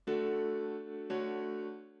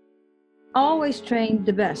Always train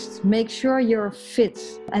the best. Make sure you're fit.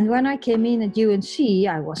 And when I came in at UNC,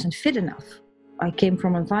 I wasn't fit enough. I came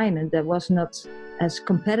from an environment that was not as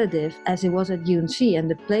competitive as it was at UNC, and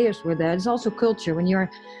the players were there. It's also culture.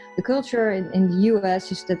 The culture in the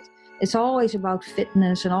US is that it's always about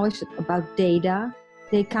fitness and always about data.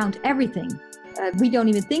 They count everything. We don't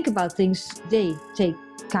even think about things they take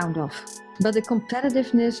count of. But the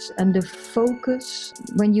competitiveness and the focus,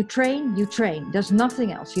 when you train, you train. There's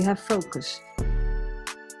nothing else. You have focus.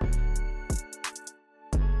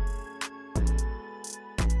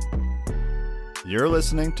 You're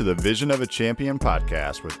listening to the Vision of a Champion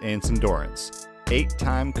podcast with Anson Dorrance,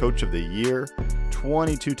 8-time Coach of the Year,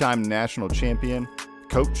 22-time national champion,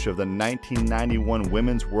 coach of the 1991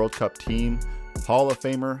 Women's World Cup team, Hall of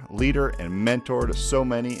Famer, leader, and mentor to so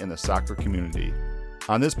many in the soccer community.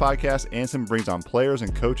 On this podcast, Anson brings on players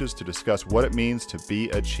and coaches to discuss what it means to be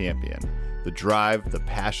a champion, the drive, the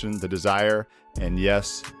passion, the desire, and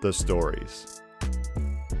yes, the stories.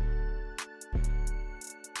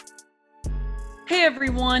 Hey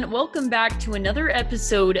everyone, welcome back to another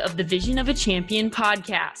episode of the Vision of a Champion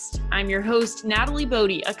podcast. I'm your host, Natalie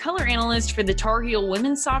Bodie, a color analyst for the Tar Heel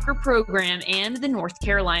women's soccer program and the North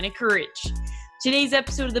Carolina Courage. Today's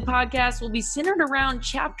episode of the podcast will be centered around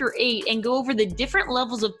Chapter 8 and go over the different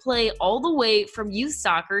levels of play all the way from youth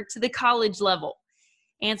soccer to the college level.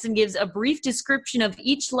 Anson gives a brief description of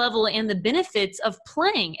each level and the benefits of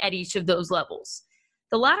playing at each of those levels.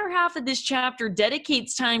 The latter half of this chapter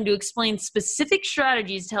dedicates time to explain specific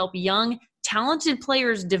strategies to help young, talented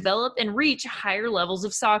players develop and reach higher levels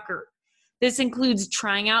of soccer. This includes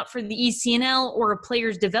trying out for the ECNL or a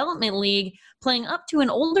players' development league, playing up to an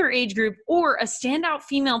older age group, or a standout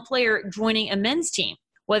female player joining a men's team.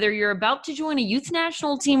 Whether you're about to join a youth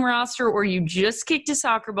national team roster or you just kicked a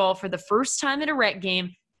soccer ball for the first time at a rec game,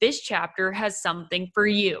 this chapter has something for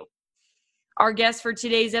you. Our guest for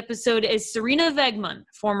today's episode is Sarina Wegman,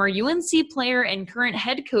 former UNC player and current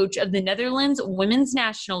head coach of the Netherlands women's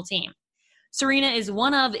national team. Sarina is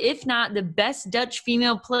one of, if not the best Dutch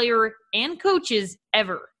female player and coaches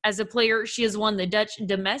ever. As a player, she has won the Dutch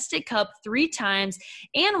Domestic Cup 3 times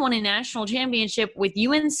and won a national championship with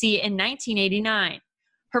UNC in 1989.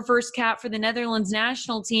 Her first cap for the Netherlands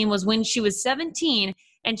national team was when she was 17,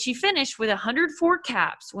 and she finished with 104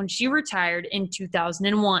 caps when she retired in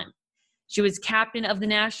 2001. She was captain of the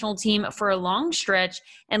national team for a long stretch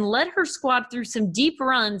and led her squad through some deep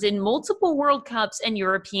runs in multiple World Cups and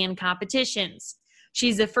European competitions.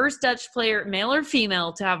 She's the first Dutch player, male or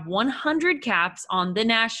female, to have 100 caps on the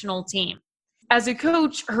national team. As a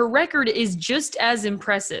coach, her record is just as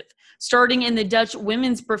impressive. Starting in the Dutch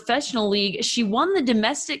Women's Professional League, she won the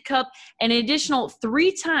Domestic Cup an additional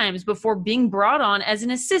 3 times before being brought on as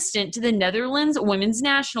an assistant to the Netherlands women's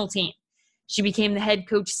national team. She became the head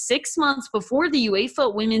coach 6 months before the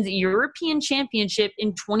UEFA Women's European Championship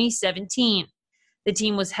in 2017. The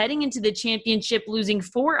team was heading into the championship losing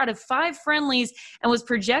 4 out of 5 friendlies and was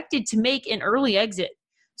projected to make an early exit.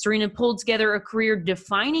 Sarina pulled together a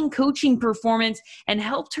career-defining coaching performance and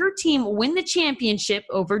helped her team win the championship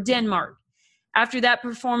over Denmark. After that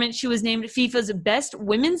performance, she was named FIFA's Best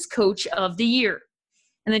Women's Coach of the Year.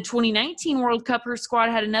 In the 2019 World Cup, her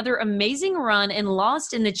squad had another amazing run and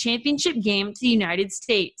lost in the championship game to the United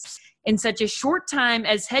States. In such a short time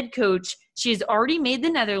as head coach, she has already made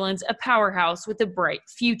the Netherlands a powerhouse with a bright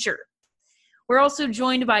future. We're also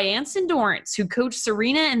joined by Anson Dorrance, who coached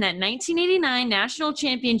Sarina in that 1989 national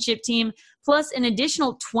championship team, plus an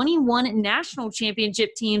additional 21 national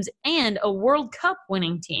championship teams and a World Cup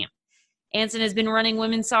winning team. Anson has been running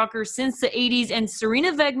women's soccer since the 80s, and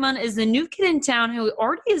Sarina Wegman is the new kid in town who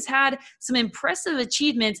already has had some impressive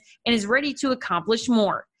achievements and is ready to accomplish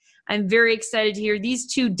more. I'm very excited to hear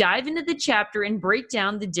these two dive into the chapter and break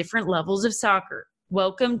down the different levels of soccer.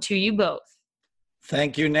 Welcome to you both.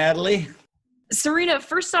 Thank you, Natalie. Sarina,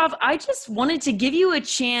 first off, I just wanted to give you a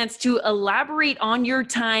chance to elaborate on your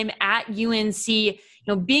time at UNC,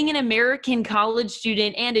 being an American college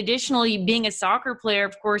student and additionally being a soccer player,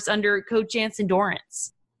 of course, under Coach Anson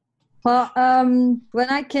Dorrance. Well, when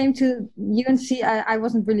I came to UNC, I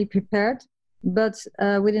wasn't really prepared. But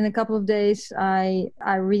within a couple of days, I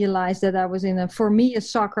realized that I was in for me, a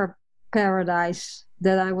soccer paradise,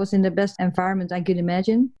 that I was in the best environment I could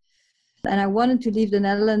imagine. And I wanted to leave the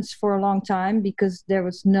Netherlands for a long time because there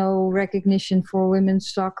was no recognition for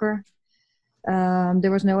women's soccer.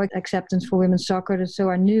 There was no acceptance for women's soccer.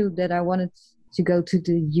 So I knew that I wanted to go to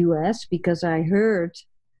the US because I heard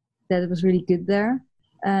that it was really good there.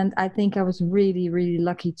 And I think I was really, really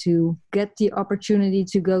lucky to get the opportunity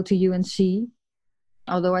to go to UNC.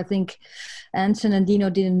 Although I think Anson and Dino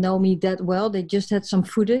didn't know me that well. They just had some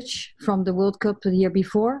footage from the World Cup the year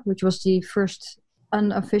before, which was the first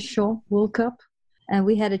unofficial World Cup. And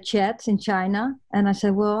we had a chat in China. And I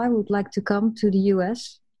said, well, I would like to come to the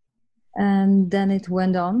US. And then it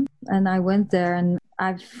went on. And I went there and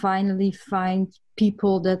I finally find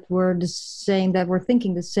people that were the same, that were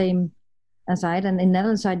thinking the same as I had. And in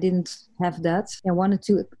Netherlands, I didn't have that. I wanted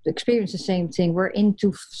to experience the same thing. We're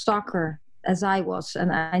into soccer as I was.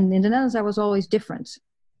 And in the Netherlands, I was always different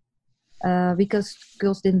because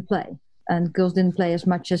girls didn't play. And girls didn't play as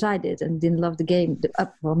much as I did and didn't love the game.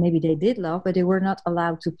 Well, maybe they did love, but they were not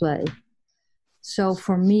allowed to play. So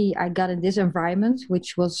for me, I got in this environment,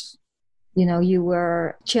 which was, you know, you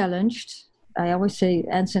were challenged. I always say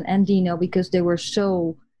Anson and Dino because they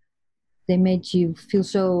made you feel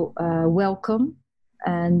so welcome,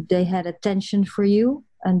 and they had attention for you,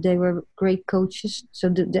 and they were great coaches. So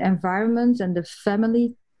the environment and the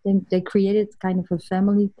family, they created kind of a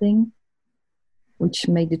family thing, which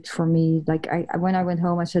made it for me, like when I went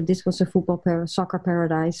home, I said, this was a soccer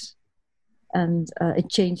paradise. And it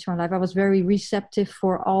changed my life. I was very receptive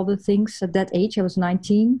for all the things at that age. I was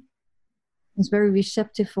 19. I was very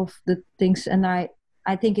receptive of the things. And I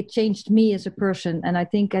think it changed me as a person. And I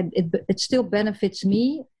think it still benefits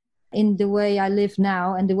me in the way I live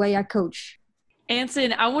now and the way I coach.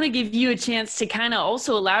 Anson, I want to give you a chance to kind of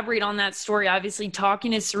also elaborate on that story, obviously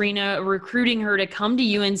talking to Serena, recruiting her to come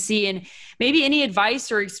to UNC, and maybe any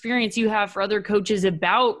advice or experience you have for other coaches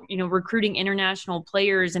about, you know, recruiting international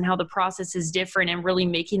players and how the process is different and really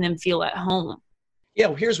making them feel at home. Yeah,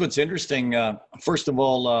 well, here's what's interesting. First of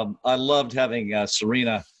all, I loved having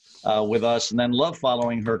Serena with us and then loved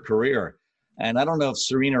following her career. And I don't know if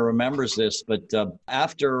Serena remembers this, but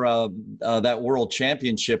after that World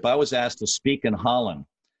Championship, I was asked to speak in Holland.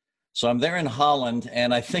 So I'm there in Holland,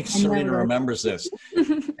 and I think Serena remembers this.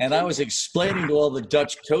 And I was explaining to all the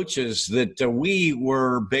Dutch coaches that we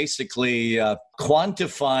were basically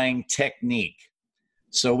quantifying technique.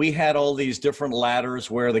 So we had all these different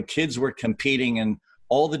ladders where the kids were competing in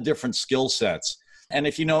all the different skill sets. And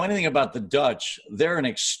if you know anything about the Dutch, they're an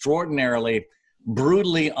extraordinarily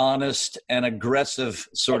brutally honest and aggressive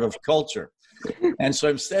sort of culture. And so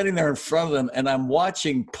I'm standing there in front of them and I'm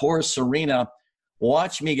watching poor Serena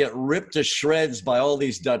watch me get ripped to shreds by all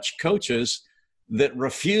these Dutch coaches that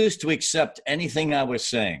refused to accept anything I was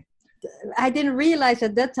saying. I didn't realize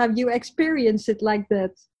at that time you experienced it like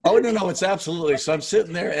that. Oh, no, it's absolutely. So I'm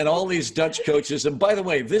sitting there and all these Dutch coaches, and by the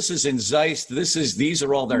way, this is in Zeist. These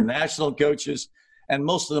are all their national coaches. And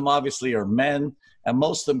most of them obviously are men. And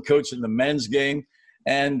most of them coach in the men's game.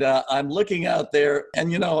 And I'm looking out there,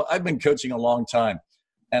 and, you know, I've been coaching a long time,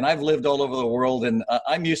 and I've lived all over the world, and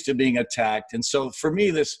I'm used to being attacked. And so for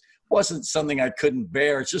me, this wasn't something I couldn't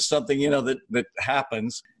bear. It's just something, you know, that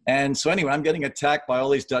happens. And so anyway, I'm getting attacked by all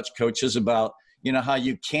these Dutch coaches about, you know, how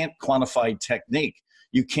you can't quantify technique.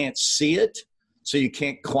 You can't see it, so you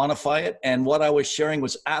can't quantify it. And what I was sharing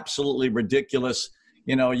was absolutely ridiculous.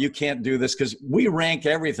 You know, you can't do this because we rank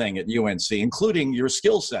everything at UNC, including your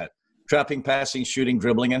skill set, trapping, passing, shooting,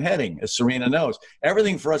 dribbling, and heading, as Serena knows.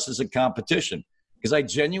 Everything for us is a competition because I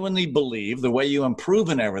genuinely believe the way you improve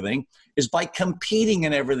in everything is by competing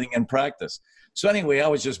in everything in practice. So anyway, I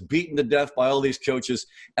was just beaten to death by all these coaches,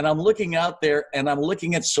 and I'm looking out there and I'm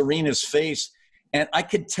looking at Serena's face, and I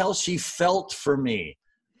could tell she felt for me.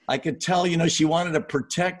 I could tell, you know, she wanted to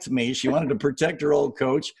protect me. She wanted to protect her old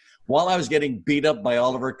coach while I was getting beat up by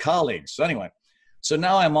all of her colleagues. So anyway, so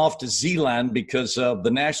now I'm off to Zeeland because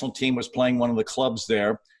the national team was playing one of the clubs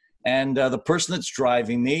there. And the person that's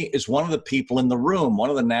driving me is one of the people in the room, one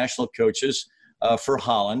of the national coaches for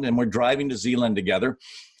Holland. And we're driving to Zeeland together.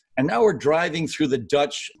 And now we're driving through the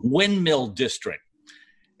Dutch windmill district.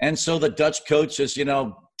 And so the Dutch coach is, you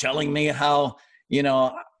know, telling me how, you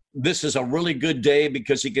know, this is a really good day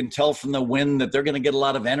because you can tell from the wind that they're going to get a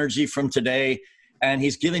lot of energy from today. And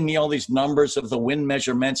he's giving me all these numbers of the wind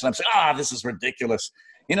measurements. And I'm saying, this is ridiculous.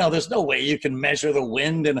 You know, there's no way you can measure the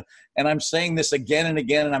wind. And I'm saying this again and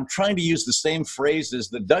again. And I'm trying to use the same phrases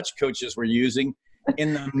the Dutch coaches were using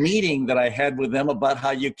in the meeting that I had with them about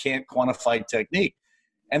how you can't quantify technique.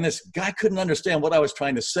 And this guy couldn't understand what I was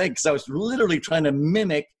trying to say because I was literally trying to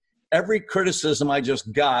mimic every criticism I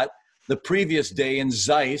just got the previous day in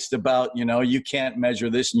Zeist about, you know, you can't measure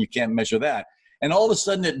this and you can't measure that. And all of a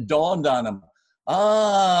sudden it dawned on him.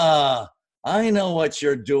 I know what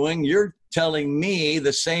you're doing. You're telling me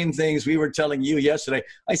the same things we were telling you yesterday.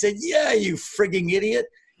 I said, yeah, you frigging idiot.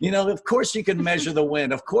 You know, of course you can measure the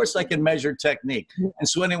wind. Of course I can measure technique. And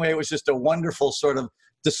so anyway, it was just a wonderful sort of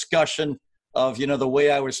discussion of, you know, the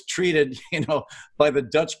way I was treated, you know, by the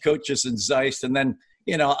Dutch coaches in Zeist. And then,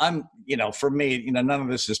 for me, none of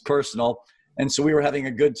this is personal. And so we were having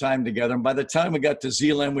a good time together. And by the time we got to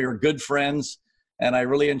Zeeland, we were good friends. And I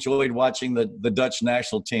really enjoyed watching the Dutch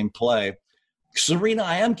national team play. Serena,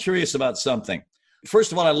 I am curious about something.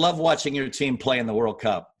 First of all, I love watching your team play in the World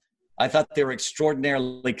Cup. I thought they were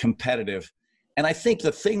extraordinarily competitive. And I think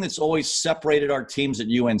the thing that's always separated our teams at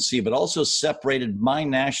UNC, but also separated my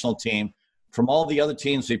national team from all the other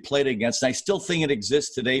teams we played against, and I still think it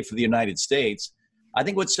exists today for the United States. I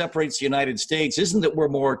think what separates the United States isn't that we're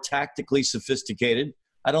more tactically sophisticated.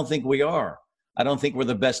 I don't think we are. I don't think we're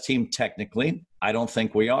the best team technically. I don't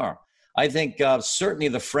think we are. I think certainly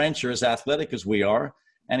the French are as athletic as we are.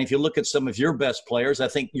 And if you look at some of your best players, I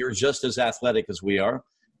think you're just as athletic as we are,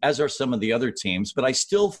 as are some of the other teams. But I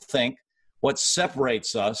still think what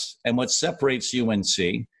separates us and what separates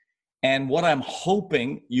UNC, and what I'm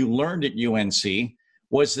hoping you learned at UNC,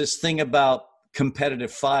 was this thing about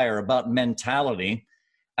competitive fire, about mentality.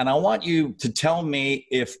 And I want you to tell me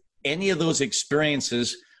if any of those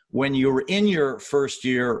experiences when you were in your first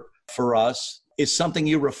year for us is something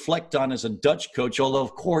you reflect on as a Dutch coach, although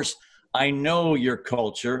of course I know your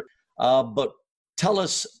culture, but tell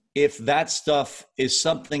us if that stuff is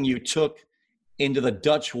something you took into the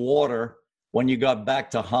Dutch water when you got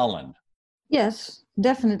back to Holland. Yes,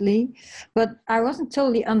 definitely. But I wasn't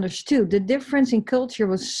totally understood. The difference in culture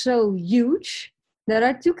was so huge that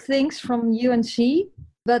I took things from UNC,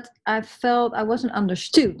 but I felt I wasn't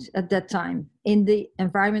understood at that time in the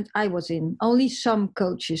environment I was in. Only some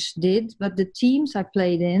coaches did, but the teams I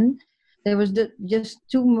played in, there was just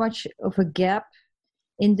too much of a gap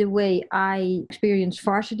in the way I experienced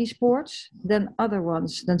varsity sports than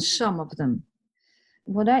some of them.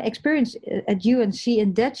 What I experienced at UNC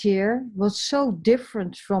in that year was so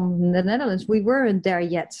different from the Netherlands. We weren't there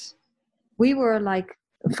yet. We were like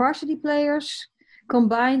varsity players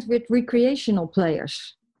combined with recreational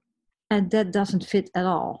players. And that doesn't fit at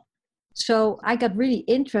all. So I got really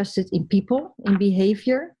interested in people, in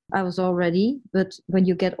behavior. I was already, but when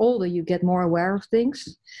you get older, you get more aware of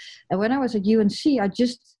things. And when I was at UNC,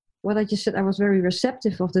 what I just said, I was very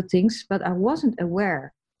receptive of the things, but I wasn't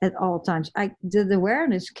aware at all times. The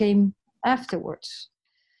awareness came afterwards.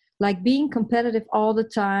 Like being competitive all the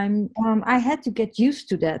time, I had to get used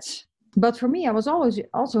to that. But for me, I was always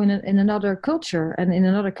also in another culture and in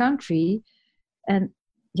another country. And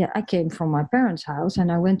yeah, I came from my parents' house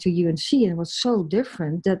and I went to UNC and it was so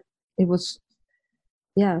different that it was,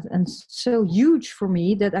 and so huge for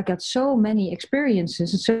me that I got so many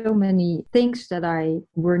experiences and so many things that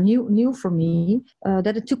were new for me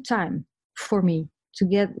that it took time for me to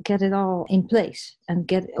get it all in place and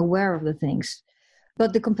get aware of the things.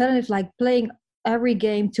 But the competitive, like playing every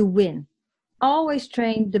game to win, always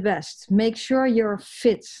train the best, make sure you're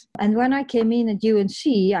fit. And when I came in at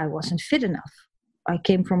UNC, I wasn't fit enough. I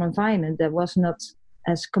came from an environment that was not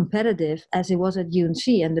as competitive as it was at UNC,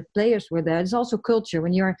 and the players were there. It's also culture.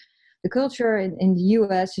 The culture in the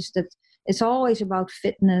US is that it's always about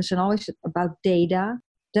fitness and always about data.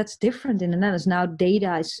 That's different in the Netherlands. Now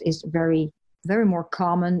data is very, very more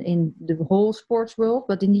common in the whole sports world,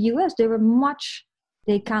 but in the US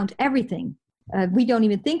they count everything. We don't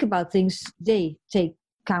even think about things they take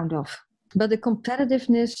count of. But the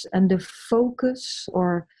competitiveness and the focus,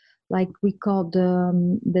 or like we call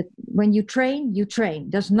that when you train.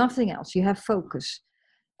 There's nothing else. You have focus.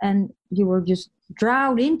 And you were just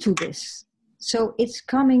drowned into this. So it's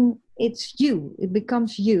you. It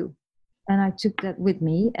becomes you. And I took that with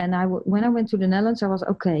me. And when I went to the Netherlands, I was,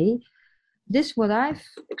 okay, this is what I've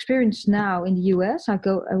experienced now in the US. I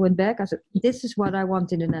went back, I said, this is what I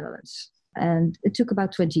want in the Netherlands. And it took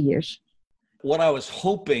about 20 years. What I was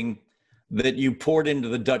hoping that you poured into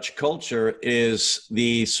the Dutch culture is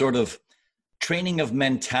the sort of training of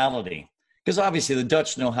mentality. Because obviously the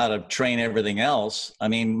Dutch know how to train everything else. I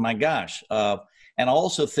mean, my gosh. And I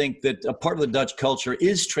also think that a part of the Dutch culture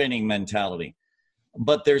is training mentality.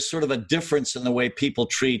 But there's sort of a difference in the way people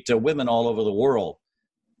treat women all over the world.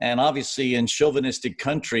 And obviously in chauvinistic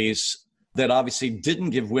countries that obviously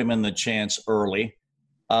didn't give women the chance early,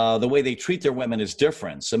 the way they treat their women is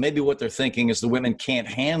different. So maybe what they're thinking is the women can't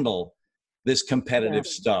handle this competitive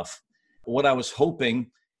stuff. What I was hoping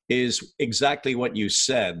is exactly what you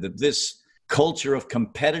said, that this culture of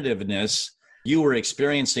competitiveness you were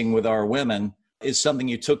experiencing with our women is something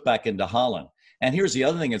you took back into Holland. And here's the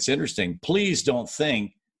other thing that's interesting. Please don't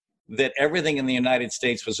think that everything in the United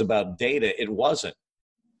States was about data. It wasn't.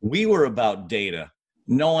 We were about data.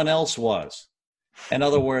 No one else was. In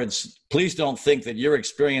other words, please don't think that your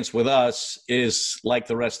experience with us is like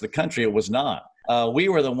the rest of the country. It was not. We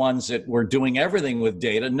were the ones that were doing everything with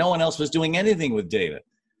data. No one else was doing anything with data.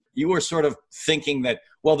 You were sort of thinking that,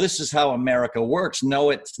 well, this is how America works. No,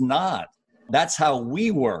 it's not. That's how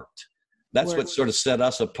we worked. That's what sort of set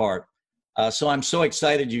us apart. So I'm so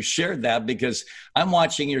excited you shared that, because I'm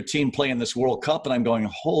watching your team play in this World Cup and I'm going,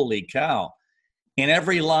 holy cow. In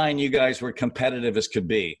every line, you guys were competitive as could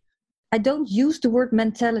be. I don't use the word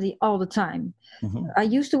mentality all the time. Mm-hmm. I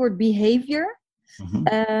use the word behavior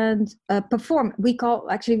and perform. We call,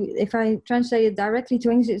 actually, if I translate it directly to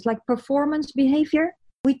English, it's like performance behavior.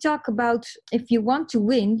 We talk about, if you want to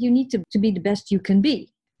win, you need to be the best you can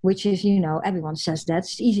be. Which is, everyone says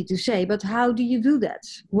that's easy to say, but how do you do that?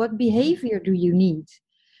 What behavior do you need?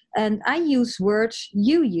 And I use words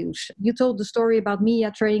you use. You told the story about Mia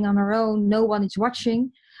training on her own, no one is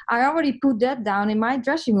watching. I already put that down in my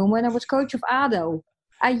dressing room when I was coach of ADO.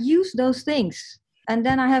 I use those things, and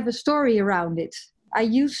then I have a story around it.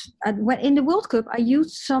 In the World Cup, I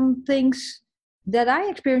used some things that I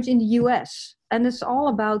experienced in the US, and it's all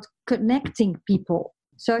about connecting people.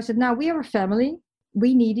 So I said, now we are a family.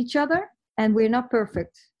 We need each other, and we're not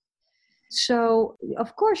perfect. So,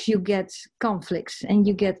 of course, you get conflicts and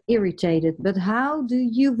you get irritated, but how do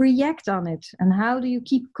you react on it? And how do you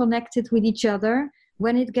keep connected with each other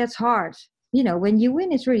when it gets hard? When you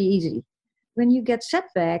win, it's really easy. When you get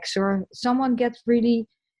setbacks or someone gets really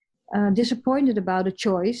disappointed about a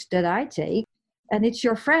choice that I take, and it's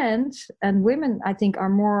your friends, and women, I think, are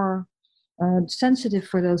more sensitive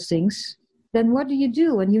for those things, then what do you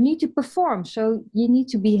do? And you need to perform. So you need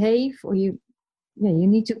to behave, or you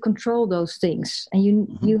need to control those things. And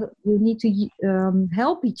you need to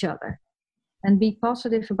help each other and be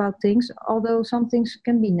positive about things, although some things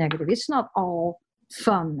can be negative. It's not all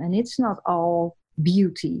fun and it's not all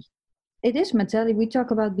beauty. It is mentality. We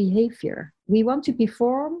talk about behavior. We want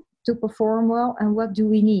to perform well, and what do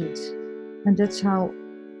we need? And that's how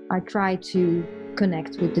I try to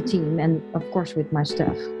connect with the team and, of course, with my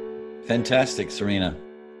staff. Fantastic, Serena.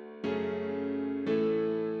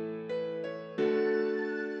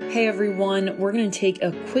 Hey everyone, we're going to take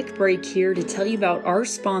a quick break here to tell you about our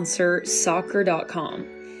sponsor, Soccer.com.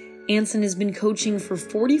 Anson has been coaching for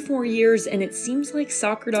 44 years, and it seems like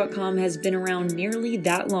Soccer.com has been around nearly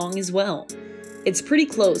that long as well. It's pretty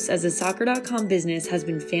close, as the Soccer.com business has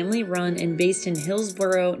been family run and based in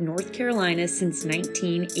Hillsborough, North Carolina since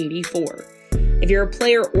 1984. If you're a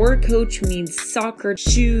player or a coach who needs soccer,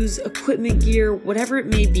 shoes, equipment gear, whatever it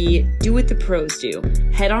may be, do what the pros do.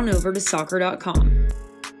 Head on over to Soccer.com.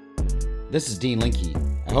 This is Dean Linke.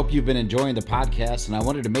 I hope you've been enjoying the podcast, and I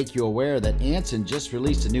wanted to make you aware that Anson just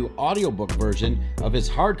released a new audiobook version of his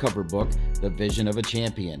hardcover book, The Vision of a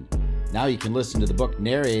Champion. Now you can listen to the book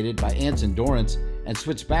narrated by Anson Dorrance and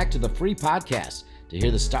switch back to the free podcast to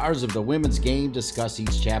hear the stars of the women's game discuss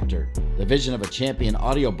each chapter. The Vision of a Champion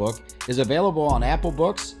audiobook is available on Apple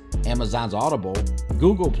Books, Amazon's Audible,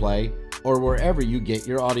 Google Play, or wherever you get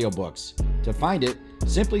your audiobooks. To find it,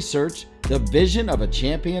 simply search The Vision of a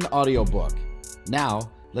Champion audiobook. Now,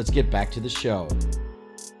 let's get back to the show.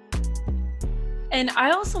 And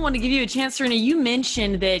I also want to give you a chance, Serena. You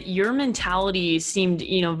mentioned that your mentality seemed,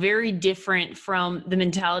 very different from the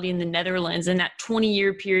mentality in the Netherlands in that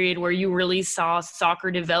 20-year period where you really saw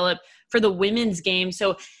soccer develop for the women's game.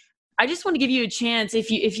 So I just want to give you a chance,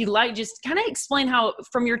 if you like, just kind of explain how,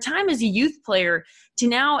 from your time as a youth player to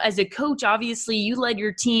now as a coach, obviously you led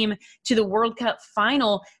your team to the World Cup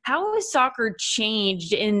final. How has soccer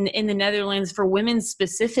changed in the Netherlands for women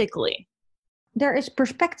specifically? There is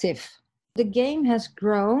perspective. The game has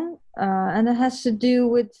grown, and it has to do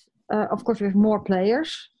with, of course, with more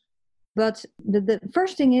players. But the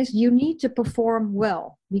first thing is you need to perform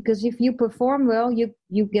well, because if you perform well,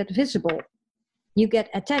 you get visible, you get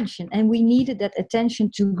attention, and we needed that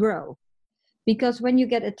attention to grow. Because when you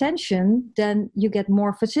get attention, then you get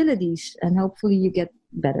more facilities, and hopefully you get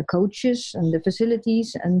better coaches and the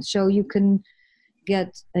facilities, and so you can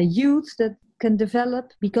get a youth that can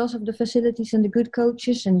develop because of the facilities and the good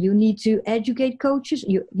coaches. And you need to educate coaches.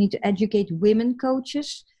 You need to educate women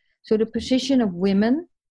coaches. So the position of women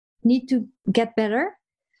need to get better.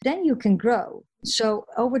 Then you can grow. So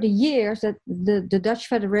over the years that the Dutch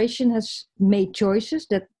Federation has made choices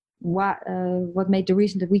that what made the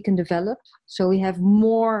reason that we can develop. So we have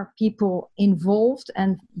more people involved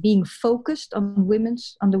and being focused on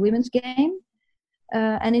the women's game.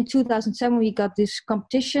 And in 2007, we got this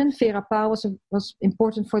competition. Vera Pauw was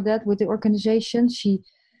important for that with the organization.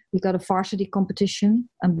 We got a varsity competition.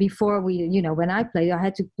 And before when I played, I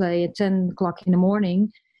had to play at 10 o'clock in the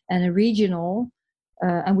morning and a regional.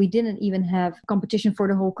 And we didn't even have competition for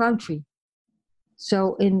the whole country.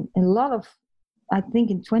 So in a lot of, I think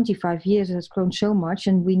in 25 years, it has grown so much.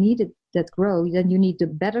 And we needed that grow, then you need the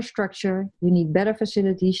better structure, you need better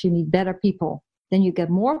facilities, you need better people. Then you get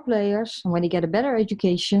more players, and when you get a better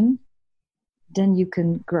education, then you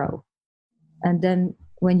can grow. And then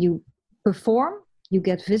when you perform, you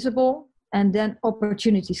get visible, and then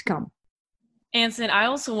opportunities come. Anson, I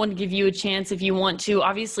also want to give you a chance if you want to.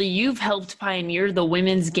 Obviously, you've helped pioneer the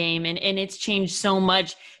women's game, and it's changed so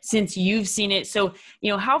much since you've seen it. So,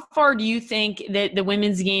 how far do you think that the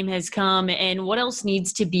women's game has come, and what else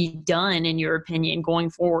needs to be done, in your opinion, going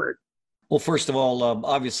forward? Well, first of all,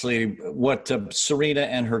 obviously, what Serena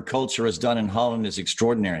and her culture has done in Holland is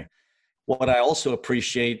extraordinary. What I also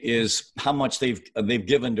appreciate is how much they've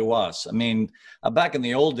given to us. I mean, back in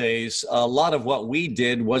the old days, a lot of what we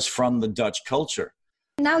did was from the Dutch culture.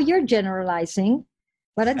 Now you're generalizing,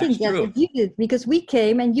 but I think that's what you did, because we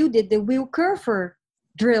came and you did the wheel curver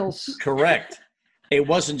drills. Correct. It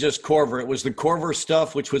wasn't just Korver. It was the Korver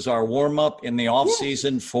stuff, which was our warm-up in the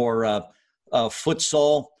off-season for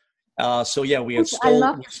futsal. We stole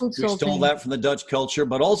that from the Dutch culture,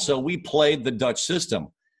 but also we played the Dutch system.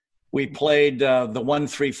 We played the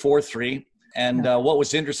 1-3-4-3. And what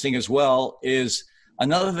was interesting as well is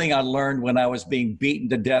another thing I learned when I was being beaten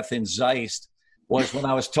to death in Zeist was when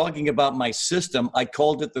I was talking about my system, I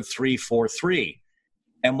called it the 3-4-3.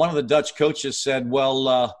 And one of the Dutch coaches said,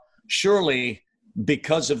 well, surely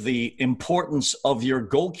because of the importance of your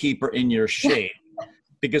goalkeeper in your shape,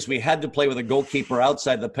 because we had to play with a goalkeeper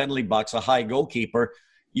outside the penalty box, a high goalkeeper,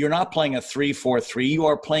 you're not playing a 3-4-3, you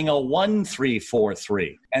are playing a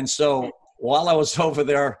 1-3-4-3. And so while I was over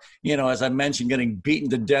there, as I mentioned, getting beaten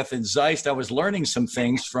to death in Zeist, I was learning some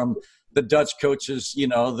things from the Dutch coaches,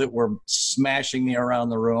 that were smashing me around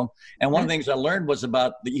the room. And one of the things I learned was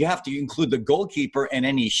about that you have to include the goalkeeper in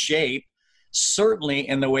any shape, certainly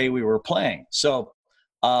in the way we were playing. So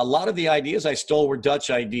a lot of the ideas I stole were Dutch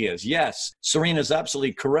ideas. Yes, Serena's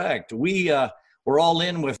absolutely correct. We're all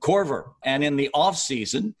in with Korver. And in the off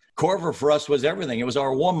season, Korver for us was everything. It was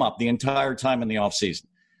our warm up the entire time in the off season.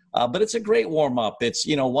 But it's a great warm up. It's,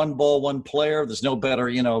 one ball, one player. There's no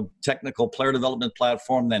better, technical player development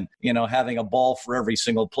platform than, having a ball for every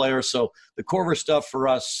single player. So the Korver stuff for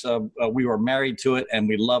us, we were married to it and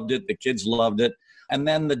we loved it. The kids loved it. And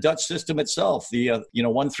then the Dutch system itself, the,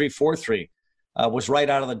 1-3-4-3 was right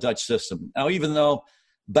out of the Dutch system. Now, even though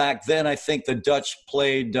back then, I think the Dutch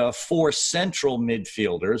played 4 central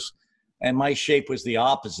midfielders, and my shape was the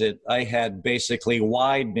opposite. I had basically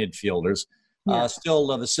wide midfielders. Still,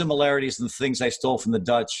 the similarities and the things I stole from the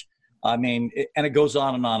Dutch, and it goes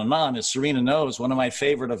on and on and on. As Serena knows, one of my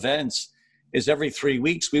favorite events is every 3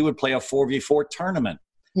 weeks we would play a 4v4 tournament.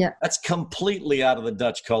 Yeah, that's completely out of the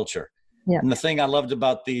Dutch culture. Yeah. And the thing I loved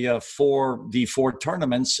about the 4v4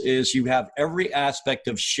 tournaments is you have every aspect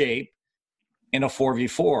of shape in a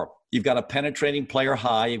 4v4. You've got a penetrating player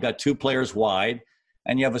high, you've got 2 players wide,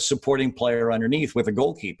 and you have a supporting player underneath with a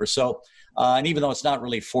goalkeeper. So, and even though it's not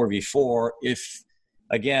really 4v4, if,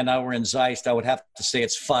 again, I were in Zeist, I would have to say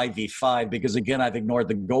it's 5v5 because, again, I've ignored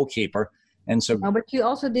the goalkeeper. And so, but you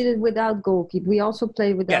also did it without goalkeeper. We also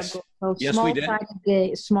played without goalkeeper. Yes, we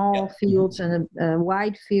did. Small fields and a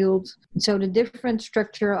wide field. So the different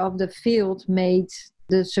structure of the field made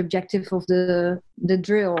the subjective of the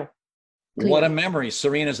drill clear. What a memory.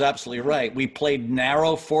 Serena's absolutely right. We played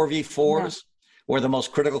narrow 4v4s where the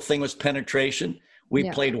most critical thing was penetration. We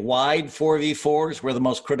played wide 4v4s where the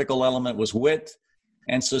most critical element was width.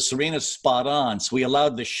 And so Serena's spot on. So we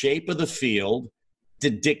allowed the shape of the field to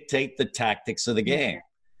dictate the tactics of the game.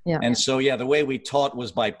 Yeah. And so, the way we taught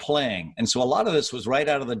was by playing. And so a lot of this was right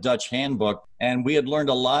out of the Dutch handbook, and we had learned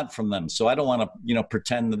a lot from them. So I don't want to,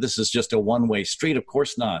 pretend that this is just a one-way street. Of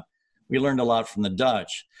course not. We learned a lot from the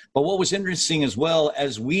Dutch. But what was interesting as well,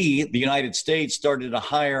 as we, the United States, started to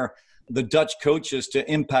hire the Dutch coaches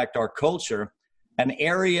to impact our culture, an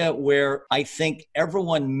area where I think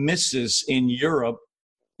everyone misses in Europe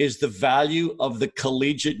is the value of the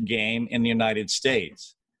collegiate game in the United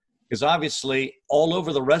States. Because obviously, all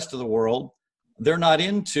over the rest of the world, they're not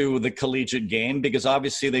into the collegiate game because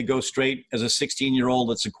obviously they go straight as a 16-year-old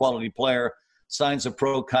that's a quality player, signs a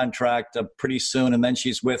pro contract pretty soon, and then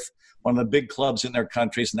she's with one of the big clubs in their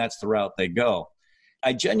countries, and that's the route they go.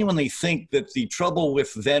 I genuinely think that the trouble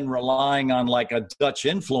with then relying on like a Dutch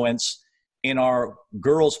influence in our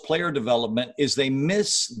girls' player development is they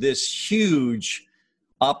miss this huge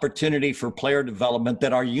opportunity for player development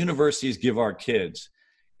that our universities give our kids.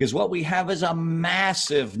 Because what we have is a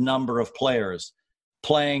massive number of players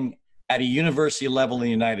playing at a university level in the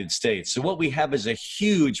United States. So what we have is a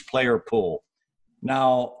huge player pool.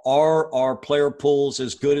 Now, are our player pools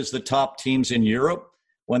as good as the top teams in Europe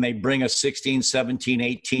when they bring a 16, 17,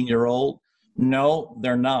 18-year-old? No,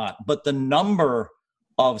 they're not. But the number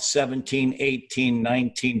of 17, 18,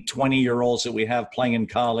 19, 20-year-olds that we have playing in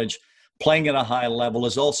college, playing at a high level,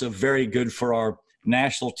 is also very good for our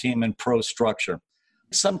national team and pro structure.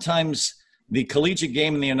 Sometimes the collegiate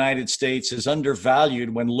game in the United States is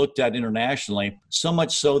undervalued when looked at internationally, so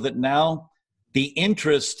much so that now the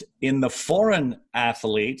interest in the foreign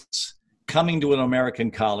athletes coming to an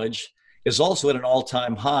American college is also at an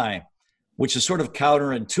all-time high, which is sort of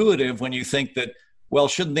counterintuitive when you think that, well,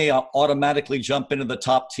 shouldn't they automatically jump into the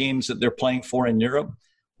top teams that they're playing for in Europe?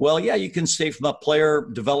 Well, yeah, you can say from a player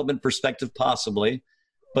development perspective, possibly,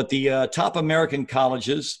 but the top American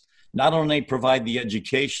colleges not only provide the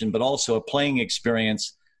education, but also a playing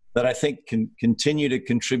experience that I think can continue to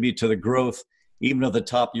contribute to the growth even of the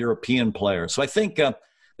top European players. So I think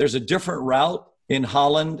there's a different route in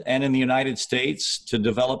Holland and in the United States to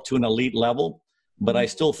develop to an elite level. But I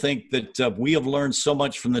still think that we have learned so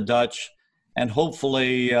much from the Dutch. And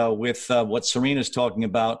hopefully with what Serena's talking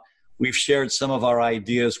about, we've shared some of our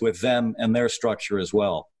ideas with them and their structure as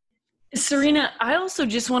well. Serena, I also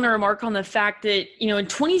just want to remark on the fact that, in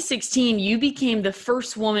 2016, you became the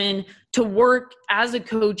first woman to work as a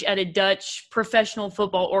coach at a Dutch professional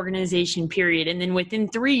football organization, period. And then within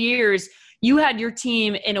 3 years, you had your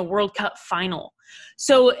team in a World Cup final.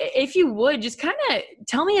 So if you would, just kind of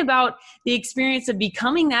tell me about the experience of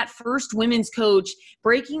becoming that first women's coach,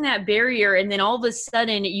 breaking that barrier, and then all of a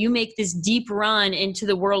sudden you make this deep run into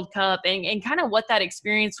the World Cup and kind of what that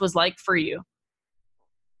experience was like for you.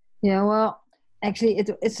 Yeah, well, actually,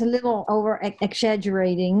 it's a little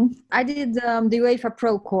over-exaggerating. I did the UEFA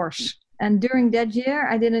Pro course. And during that year,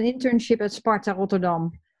 I did an internship at Sparta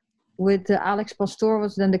Rotterdam with Alex Pastoor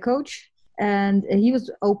was then the coach. And he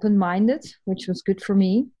was open-minded, which was good for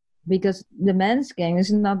me because the men's game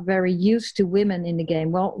is not very used to women in the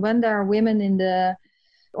game. Well, when there are women in the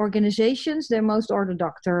organizations, they're most or the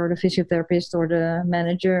doctor or the physiotherapist or the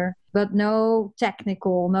manager, but no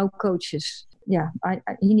technical, no coaches. Yeah,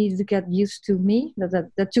 he needed to get used to me.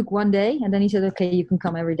 That took one day, and then he said, okay, you can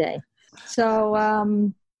come every day. So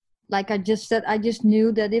like I just said, I just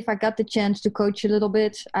knew that if I got the chance to coach a little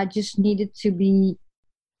bit, I just needed to be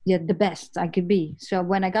the best I could be. So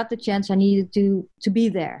when I got the chance, I needed to be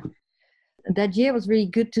there. That year was really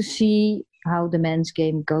good to see how the men's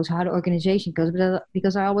game goes, how the organization goes,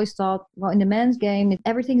 because I always thought, well, in the men's game,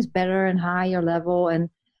 everything's better and higher level,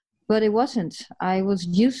 but it wasn't. I was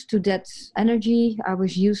used to that energy. I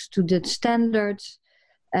was used to that standards.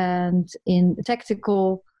 And in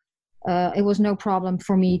tactical, it was no problem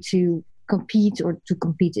for me to compete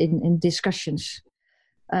in discussions.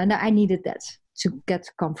 And I needed that to get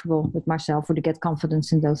comfortable with myself or to get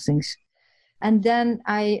confidence in those things. And then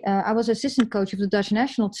I was assistant coach of the Dutch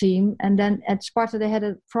national team. And then at Sparta, they had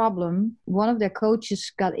a problem. One of their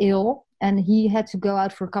coaches got ill and he had to go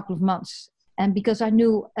out for a couple of months. And because I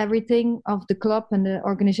knew everything of the club and the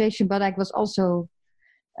organization, but I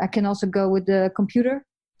can also go with the computer,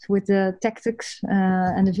 with the tactics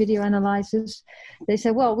and the video analysis. They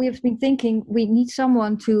said, well, we have been thinking we need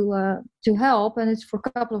someone to help, and it's for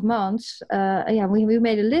a couple of months. We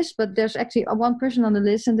made a list, but there's actually one person on the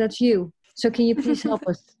list, and that's you. So can you please help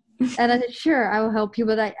us? And I said, sure, I will help you.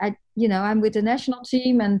 But I'm with the national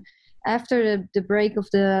team, and after the break of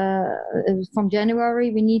from January,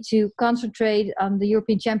 we need to concentrate on the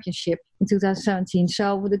European Championship in 2017.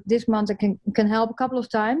 So with this month, I can help a couple of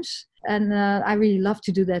times, and I really love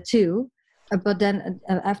to do that too. But then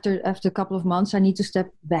after a couple of months, I need to step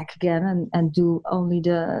back again and do only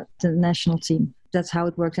the national team. That's how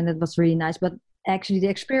it works, and it was really nice. But actually, the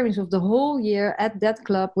experience of the whole year at that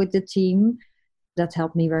club with the team, that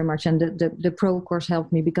helped me very much. And the pro course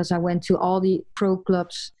helped me because I went to all the pro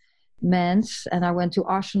clubs, men's, and I went to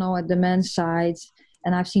Arsenal at the men's side,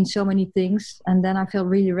 and I've seen so many things, and then I feel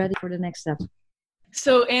really ready for the next step.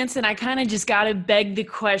 So Anson, I kind of just got to beg the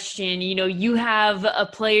question, you have a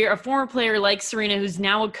former player like Serena, who's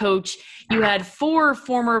now a coach. You had 4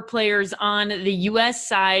 former players on the U.S.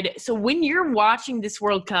 side. So when you're watching this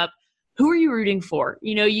World Cup, who are you rooting for?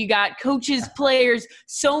 You got coaches, players,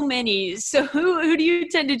 so many. So who do you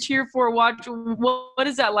tend to cheer for? What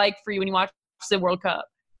is that like for you when you watch the World Cup?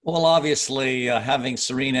 Well, obviously, having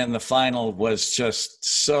Serena in the final was just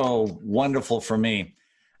so wonderful for me.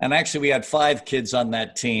 And actually, we had 5 kids on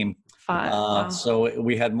that team. 5. Wow. So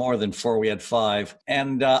we had more than 4. We had 5.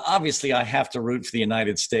 And obviously, I have to root for the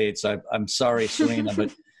United States. I'm sorry, Serena, but,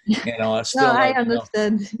 still. No, I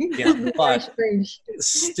understand. But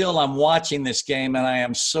still, I'm watching this game, and I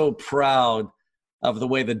am so proud of the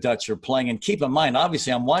way the Dutch are playing. And keep in mind,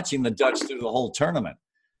 obviously, I'm watching the Dutch through the whole tournament.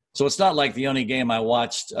 So it's not like the only game I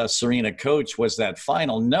watched Serena coach was that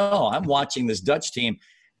final. No, I'm watching this Dutch team,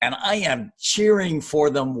 and I am cheering for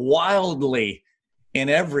them wildly in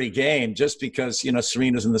every game just because,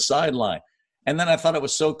 Serena's in the sideline. And then I thought it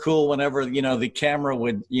was so cool whenever, the camera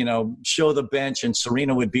would, show the bench and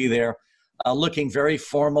Serena would be there looking very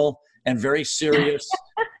formal and very serious.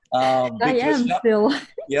 I am still.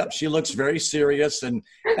 Yep, she looks very serious. And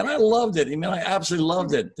I loved it. I mean, I absolutely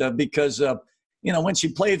loved it because, when she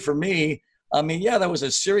played for me, there was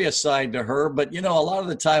a serious side to her. But, a lot of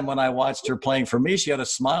the time when I watched her playing for me, she had a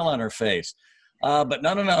smile on her face. But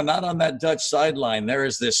no, not on that Dutch sideline. There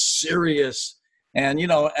is this serious, and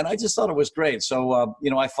I just thought it was great. So,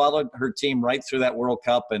 I followed her team right through that World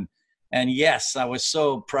Cup. And yes, I was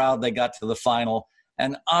so proud they got to the final.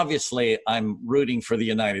 And obviously, I'm rooting for the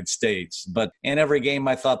United States. But in every game,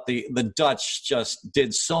 I thought the Dutch just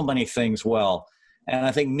did so many things well. And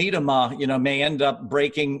I think Miedema, may end up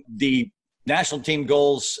breaking the national team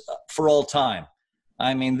goals for all time.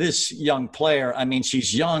 I mean, this young player,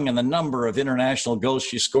 she's young, and the number of international goals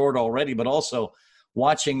she scored already, but also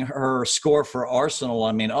watching her score for Arsenal,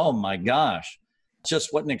 oh my gosh,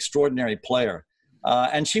 just what an extraordinary player.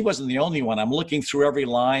 And she wasn't the only one. I'm looking through every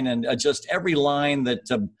line, and just every line that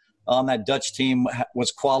on that Dutch team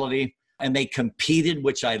was quality, and they competed,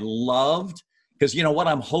 which I loved. Because, what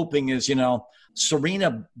I'm hoping is,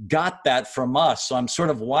 Serena got that from us. So I'm sort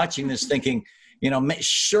of watching this thinking,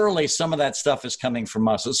 surely some of that stuff is coming from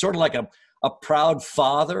us. It's sort of like a proud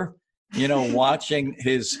father, watching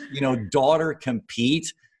his, daughter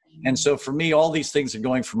compete. And so for me, all these things are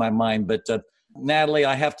going through my mind. But Natalie,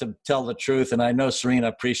 I have to tell the truth, and I know Serena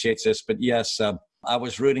appreciates this, but yes, I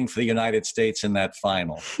was rooting for the United States in that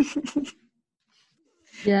final.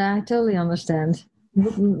 Yeah, I totally understand.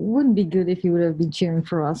 Wouldn't be good if you would have been cheering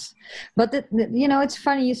for us. But it's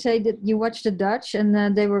funny you say that you watched the Dutch,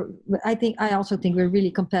 and they were. I also think we're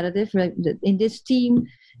really competitive. Right? In this team,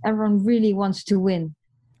 everyone really wants to win,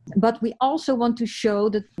 but we also want to show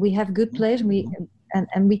that we have good players.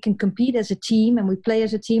 And we can compete as a team, and we play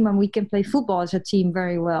as a team, and we can play football as a team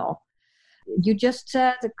very well. You just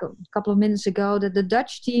said a couple of minutes ago that the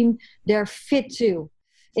Dutch team, they're fit too.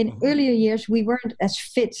 In earlier years, we weren't as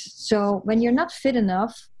fit. So when you're not fit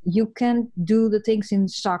enough, you can't do the things in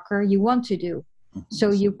soccer you want to do.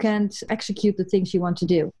 So you can't execute the things you want to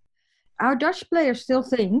do. Our Dutch players still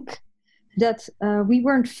think that we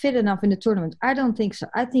weren't fit enough in the tournament. I don't think so.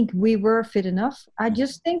 I think we were fit enough. I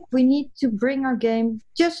just think we need to bring our game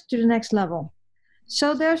just to the next level.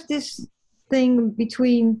 So there's this thing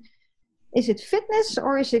between, is it fitness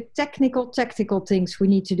or is it tactical things we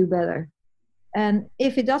need to do better? And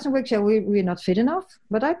if it doesn't work, so we're not fit enough.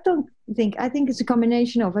 But I think it's a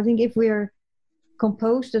combination of, I think if we're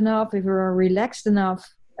composed enough, if we're relaxed enough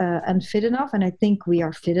and fit enough, and I think we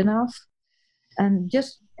are fit enough, and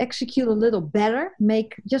just execute a little better,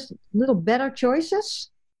 make just a little better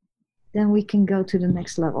choices, then we can go to the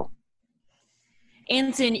next level.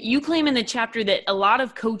 Anson, you claim in the chapter that a lot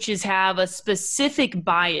of coaches have a specific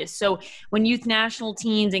bias. So when youth national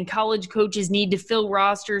teams and college coaches need to fill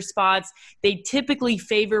roster spots, they typically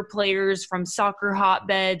favor players from soccer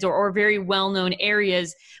hotbeds or very well-known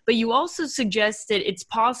areas. But you also suggest that it's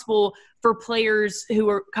possible for players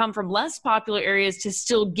who come from less popular areas to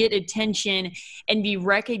still get attention and be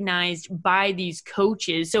recognized by these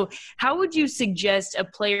coaches. So how would you suggest a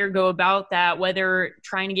player go about that, whether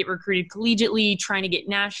trying to get recruited collegiately, trying to get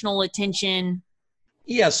national attention?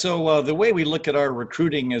 Yeah, so the way we look at our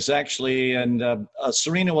recruiting is actually, and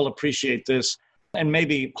Serena will appreciate this, and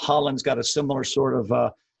maybe Holland's got a similar sort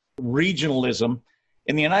of regionalism.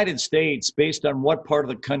 In the United States, based on what part of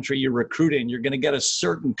the country you're recruiting, you're going to get a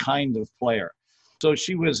certain kind of player. So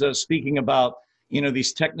she was speaking about,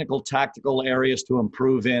 these technical, tactical areas to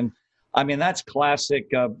improve in. That's classic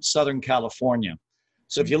Southern California.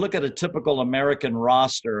 So if you look at a typical American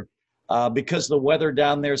roster, because the weather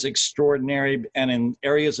down there is extraordinary, and in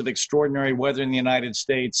areas of extraordinary weather in the United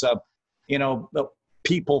States, the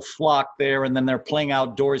people flock there, and then they're playing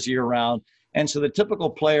outdoors year round. And so the typical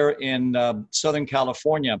player in Southern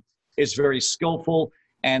California is very skillful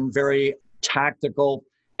and very tactical,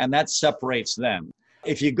 and that separates them.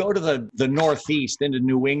 If you go to the Northeast into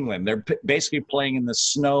New England, they're basically playing in the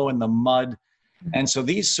snow and the mud. And so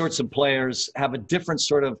these sorts of players have a different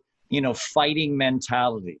sort of, fighting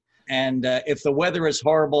mentality. And if the weather is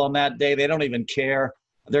horrible on that day, they don't even care.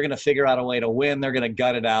 They're going to figure out a way to win. They're going to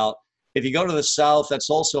gut it out. If you go to the South, that's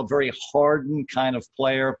also a very hardened kind of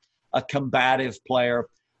player, a combative player.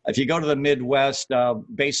 If you go to the Midwest,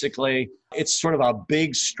 basically, it's sort of a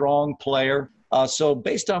big, strong player. So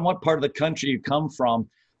based on what part of the country you come from,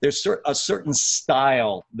 there's a certain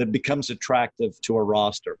style that becomes attractive to a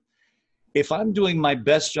roster. If I'm doing my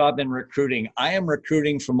best job in recruiting, I am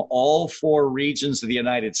recruiting from all 4 regions of the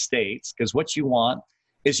United States, because what you want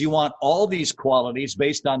is you want all these qualities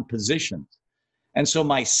based on positions. And so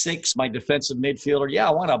my 6, my defensive midfielder, I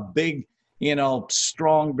want a big,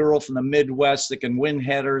 strong girl from the Midwest that can win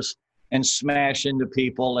headers and smash into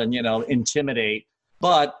people and, intimidate.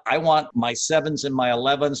 But I want my 7s and my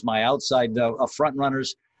 11s, my outside front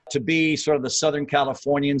runners, to be sort of the Southern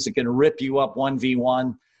Californians that can rip you up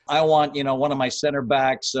 1v1. I want, one of my center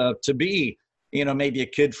backs to be, maybe a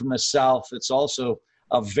kid from the South that's also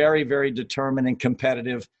very, very determined and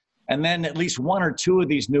competitive. And then at least 1 or 2 of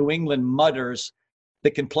these New England mudders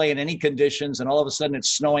that can play in any conditions, and all of a sudden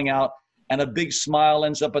it's snowing out and a big smile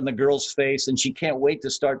ends up on the girl's face and she can't wait to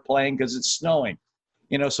start playing because it's snowing.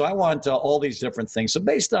 So I want all these different things. So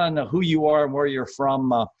based on who you are and where you're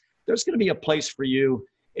from, there's going to be a place for you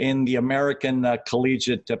in the American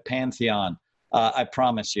collegiate pantheon, I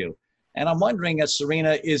promise you. And I'm wondering,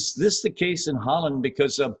 Serena, is this the case in Holland?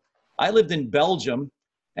 Because I lived in Belgium,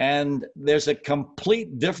 and there's a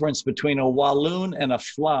complete difference between a Walloon and a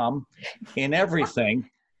Flam in everything.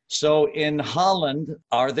 So in Holland,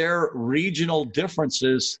 are there regional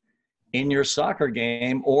differences in your soccer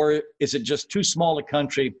game, or is it just too small a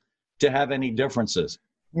country to have any differences?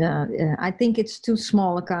 Yeah, I think it's too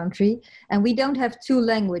small a country, and we don't have 2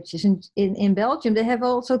 languages. In Belgium, they have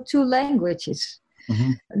also 2 languages.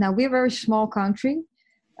 Mm-hmm. Now, we're a very small country.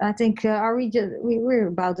 I think our region, we're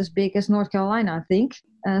about as big as North Carolina, I think.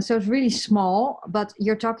 So it's really small, but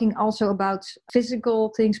you're talking also about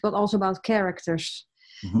physical things, but also about characters.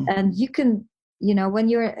 Mm-hmm. And you can,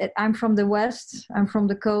 I'm from the West, I'm from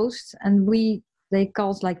the coast, and they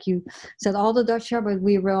call us, like you said, all the Dutch are, but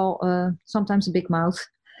we were all sometimes a big mouth.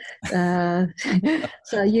 So,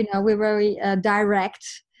 we're very direct.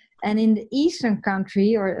 And in the eastern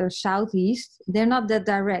country or southeast, they're not that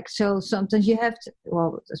direct. So sometimes you have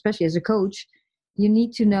to, especially as a coach, you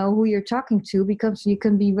need to know who you're talking to, because you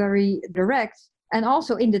can be very direct. And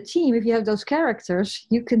also in the team, if you have those characters,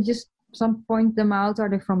 you can just point them out. Are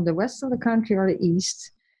they from the west of the country or the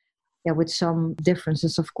east? Yeah, with some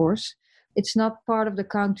differences, of course. It's not part of the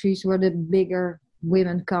countries where the bigger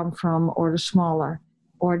women come from, or the smaller,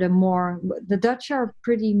 or the Dutch are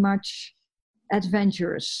pretty much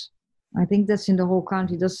adventurous. I think that's in the whole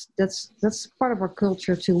country. That's part of our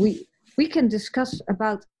culture too. We can discuss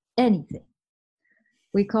about anything.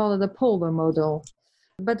 We call it a polder model.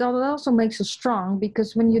 But that also makes us strong,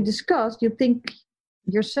 because when you discuss, you think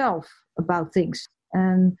yourself about things.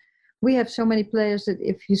 And we have so many players that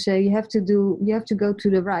if you say you have to go to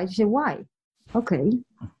the right, you say, why? Okay.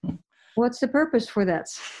 What's the purpose for that?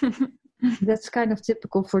 That's kind of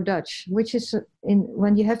typical for Dutch, which is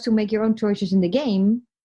when you have to make your own choices in the game.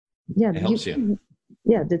 Yeah, it helps you.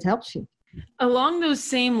 Yeah, that helps you. Along those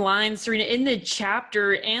same lines, Serena, in the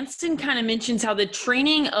chapter, Anson kind of mentions how the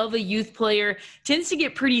training of a youth player tends to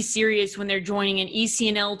get pretty serious when they're joining an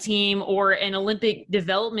ECNL team or an Olympic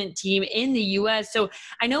development team in the U.S. So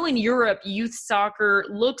I know in Europe, youth soccer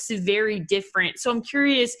looks very different. So I'm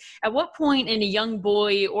curious, at what point in a young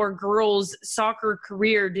boy or girl's soccer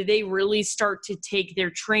career do they really start to take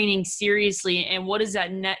their training seriously? And what does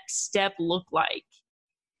that next step look like?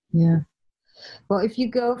 Yeah. Well, if you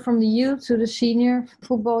go from the youth to the senior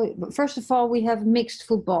football, first of all, we have mixed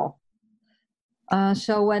football.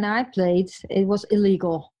 So when I played, it was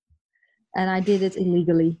illegal, and I did it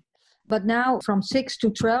illegally. But now from 6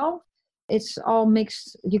 to 12, it's all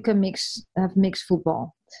mixed. You can have mixed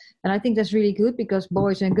football. And I think that's really good, because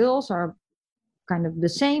boys and girls are kind of the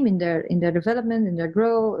same in their development, in their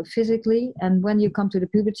growth physically. And when you come to the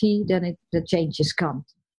puberty, then the changes come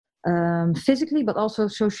physically, but also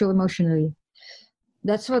socio-emotionally.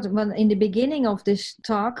 That's when in the beginning of this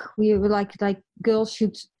talk, we were like girls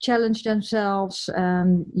should challenge themselves,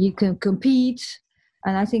 and you can compete.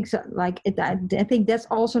 And I think I think that's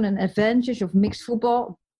also an advantage of mixed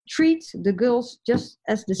football. Treat the girls just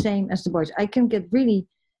as the same as the boys. I can get really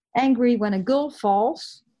angry when a girl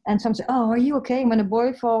falls, and some say, "Oh, are you okay?" And when a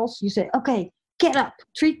boy falls, you say, "Okay, get up."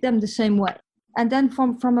 Treat them the same way. And then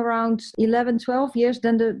from around 11, 12 years,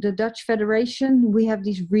 then the Dutch Federation, we have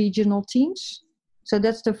these regional teams. So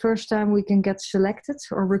that's the first time we can get selected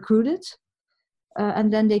or recruited.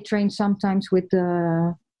 And then they train sometimes with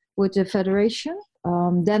the federation.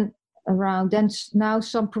 Then now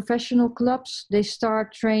some professional clubs, they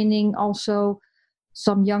start training also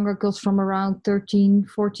some younger girls from around 13,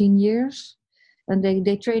 14 years. And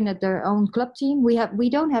they train at their own club team. We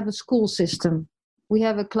don't have a school system we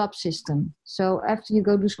have a club system. So after you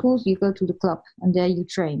go to schools, you go to the club and there you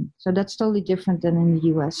train. So that's totally different than in the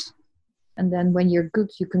US. And then when you're good,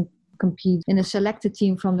 you can compete in a selected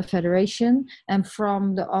team from the federation. And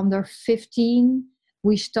from the under 15,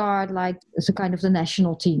 we start like as a kind of the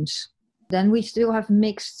national teams. Then we still have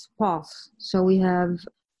mixed paths. So we have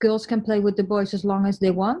girls can play with the boys as long as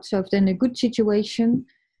they want. So if they're in a good situation,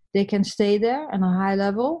 they can stay there on a high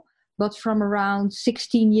level. But from around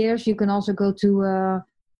 16 years, you can also go to a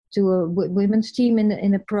women's team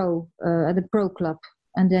in a pro at a pro club,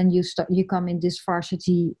 and then you come in this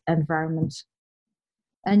varsity environment,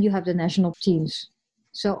 and you have the national teams.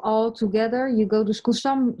 So all together, you go to school.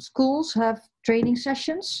 Some schools have training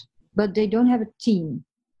sessions, but they don't have a team.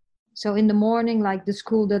 So in the morning, like the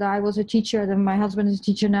school that I was a teacher, and my husband is a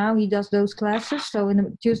teacher now, he does those classes. So in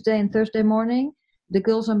the Tuesday and Thursday morning, the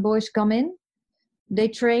girls and boys come in, they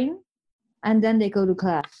train, and then they go to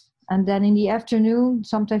class. And then in the afternoon,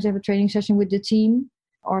 sometimes they have a training session with the team,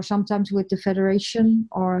 or sometimes with the federation,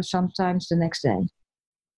 or sometimes the next day.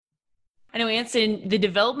 I know, Anson, the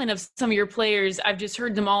development of some of your players, I've just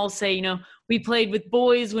heard them all say, we played with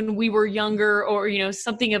boys when we were younger, or,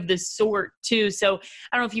 something of this sort too. So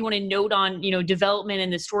I don't know if you want to note on, development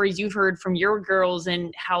and the stories you've heard from your girls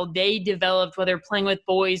and how they developed, whether playing with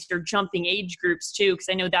boys or jumping age groups too, because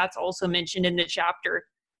I know that's also mentioned in the chapter.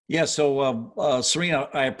 Yeah, so Serena,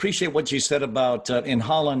 I appreciate what you said about in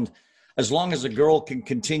Holland, as long as a girl can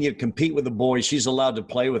continue to compete with the boys, she's allowed to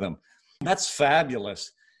play with them. That's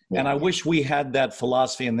fabulous. Yeah. And I wish we had that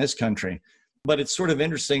philosophy in this country. But it's sort of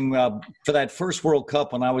interesting. For that first World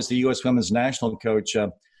Cup, when I was the U.S. women's national coach,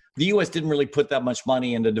 the U.S. didn't really put that much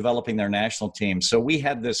money into developing their national team. So we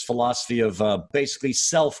had this philosophy of basically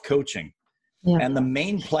self-coaching. Yeah. And the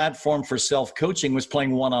main platform for self-coaching was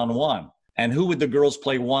playing one-on-one. And who would the girls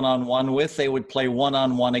play one-on-one with? They would play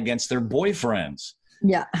one-on-one against their boyfriends.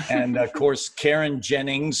 Yeah. And, of course, Karen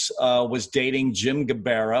Jennings was dating Jim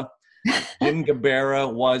Gabarra. Jim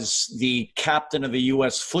Gabarra was the captain of the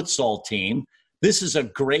U.S. futsal team. This is a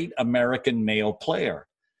great American male player.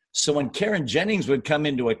 So when Karen Jennings would come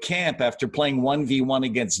into a camp after playing 1v1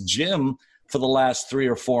 against Jim for the last 3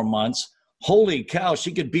 or 4 months, holy cow,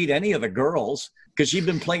 she could beat any of the girls because she'd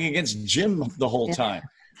been playing against Jim the whole time.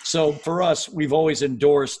 So for us, we've always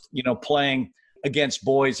endorsed, playing against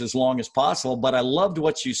boys as long as possible. But I loved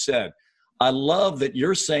what you said. I love that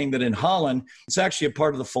you're saying that in Holland, it's actually a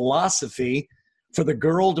part of the philosophy for the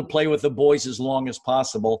girl to play with the boys as long as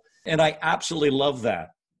possible. And I absolutely love that.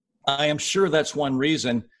 I am sure that's one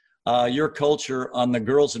reason your culture on the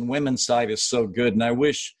girls and women's side is so good. And I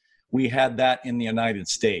wish we had that in the United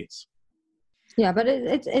States. Yeah, but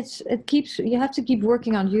it keeps, you have to keep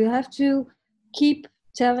working on it. You have to keep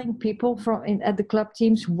telling people at the club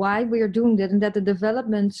teams why we are doing that, and that the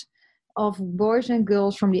development of boys and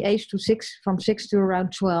girls from the age from 6 to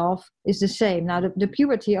around 12 is the same. Now the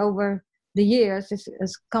puberty over the years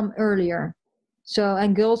has come earlier. So,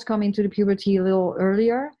 and girls come into the puberty a little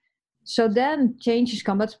earlier. So then changes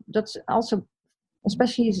come, but that's also,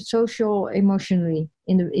 especially social, emotionally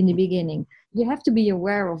in the beginning. You have to be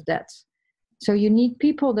aware of that. So you need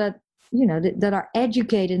people that, that are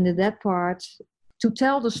educated in that part, to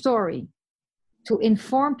tell the story, to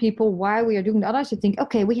inform people why we are doing that. Others think,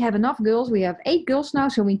 okay, we have enough girls. We have 8 girls now,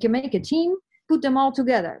 so we can make a team, put them all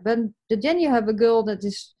together. But then you have a girl that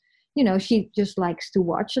is, she just likes to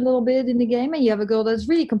watch a little bit in the game. And you have a girl that's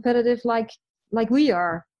really competitive like we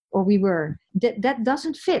are, or we were. That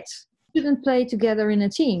doesn't fit. You shouldn't play together in a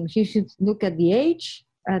team. You should look at the age,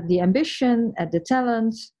 at the ambition, at the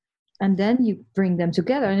talent, and then you bring them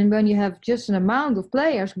together. And when you have just an amount of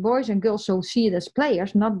players, boys and girls, so see it as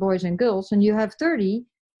players, not boys and girls, and you have 30,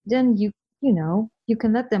 then you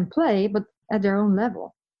can let them play, but at their own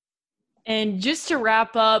level. And just to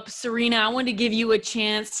wrap up, Serena, I want to give you a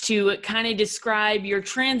chance to kind of describe your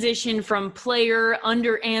transition from player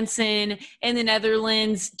under Anson in the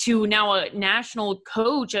Netherlands to now a national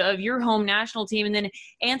coach of your home national team. And then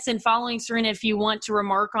Anson, following Serena, if you want to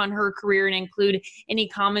remark on her career and include any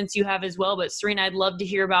comments you have as well. But Serena, I'd love to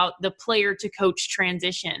hear about the player to coach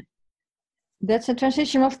transition. That's a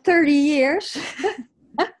transition of 30 years.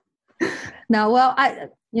 Now, well,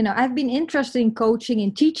 I've been interested in coaching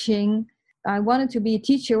and teaching. I wanted to be a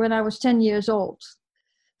teacher when I was 10 years old.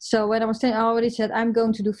 So when I was 10, I already said, I'm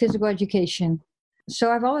going to do physical education.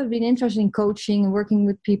 So I've always been interested in coaching and working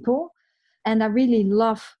with people. And I really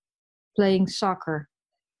love playing soccer.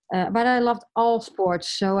 But I loved all sports.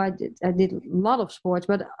 So I did a lot of sports,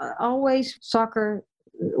 but always soccer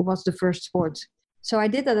was the first sport. So I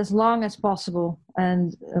did that as long as possible.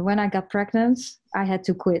 And when I got pregnant, I had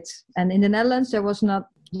to quit. And in the Netherlands, there was not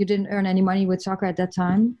you didn't earn any money with soccer at that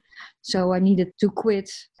time. So I needed to quit,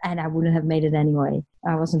 and I wouldn't have made it anyway.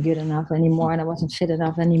 I wasn't good enough anymore, and I wasn't fit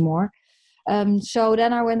enough anymore. So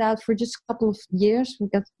then I went out for just a couple of years. We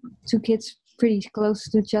got 2 kids pretty close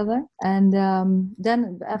to each other. And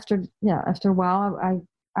then after a while,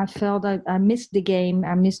 I felt I missed the game.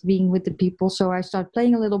 I missed being with the people. So I started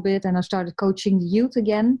playing a little bit, and I started coaching the youth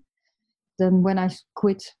again. Then when I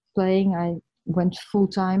quit playing, I went full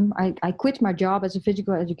time. I quit my job as a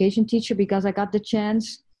physical education teacher because I got the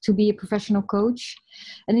chance to be a professional coach.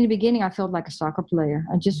 And in the beginning, I felt like a soccer player.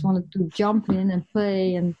 I just wanted to jump in and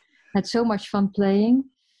play, and had so much fun playing.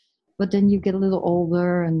 But then you get a little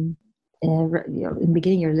older, and in the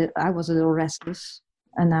beginning, I was a little restless,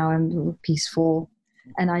 and now I'm peaceful,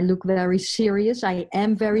 and I look very serious. I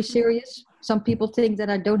am very serious. Some people think that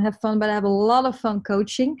I don't have fun, but I have a lot of fun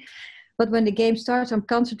coaching. But when the game starts, I'm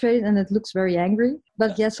concentrated, and it looks very angry.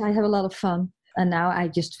 But yes, I have a lot of fun, and now I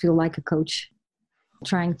just feel like a coach,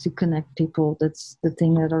 trying to connect people. That's the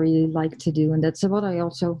thing that I really like to do, and that's what I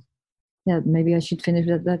also, maybe I should finish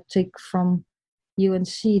that take from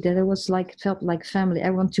UNC, that it felt like family.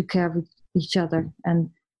 Everyone took care of each other, and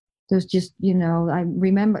there's just, I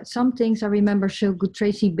remember some things. I remember so good.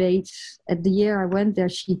 Tracy Bates, at the year I went there,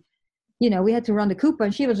 she, we had to run the Coupe,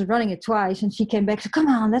 and she was running it twice, and she came back, said, "Come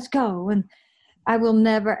on, let's go." And I will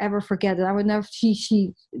never ever forget it. I would never.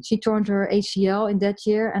 She torn her ACL in that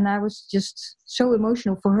year, and I was just so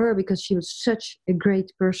emotional for her because she was such a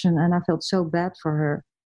great person, and I felt so bad for her.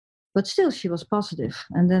 But still, she was positive.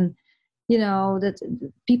 And then, that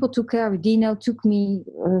people took care of it. Dino took me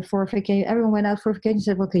for a vacation. Everyone went out for a vacation and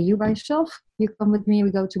said, "Okay, you by yourself, you come with me,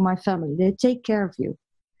 we go to my family. They take care of you."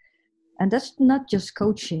 And that's not just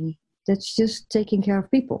coaching. That's just taking care of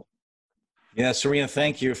people. Yeah, Serena,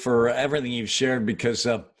 thank you for everything you've shared, because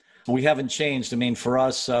we haven't changed. I mean, for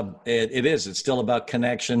us, it's still about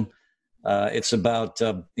connection. It's about,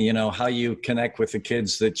 how you connect with the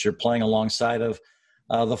kids that you're playing alongside of.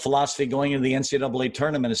 The philosophy going into the NCAA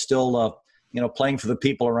tournament is still, playing for the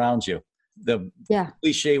people around you. The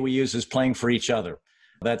cliche we use is playing for each other.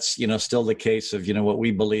 That's, still the case of, what we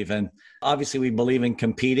believe in. Obviously, we believe in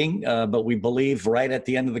competing, but we believe right at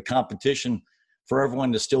the end of the competition for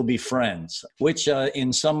everyone to still be friends, which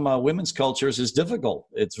in some women's cultures is difficult.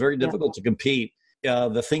 It's very difficult to compete.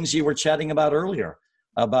 The things you were chatting about earlier,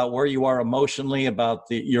 about where you are emotionally, about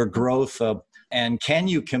your growth, and can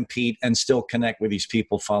you compete and still connect with these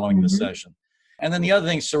people following the session? And then the other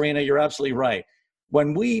thing, Serena, you're absolutely right.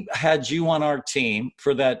 When we had you on our team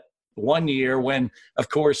for that 1 year, when, of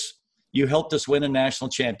course, you helped us win a national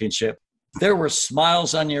championship, there were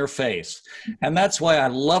smiles on your face. And that's why I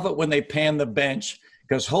love it when they pan the bench,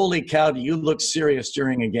 because holy cow, do you look serious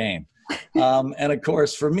during a game. And of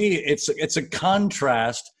course, for me, it's a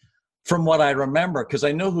contrast from what I remember, because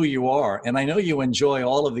I know who you are, and I know you enjoy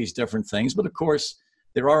all of these different things. But of course,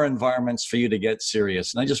 there are environments for you to get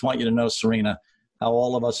serious. And I just want you to know, Serena, how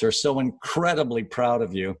all of us are so incredibly proud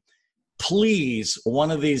of you. Please,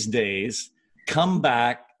 one of these days, come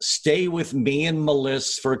back, stay with me and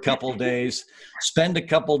Melissa for a couple of days, spend a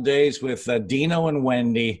couple of days with Dino and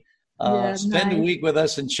Wendy, spend a week with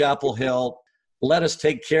us in Chapel Hill. Let us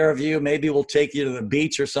take care of you. Maybe we'll take you to the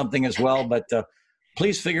beach or something as well. But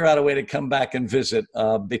please figure out a way to come back and visit,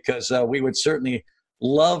 because we would certainly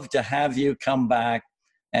love to have you come back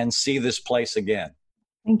and see this place again.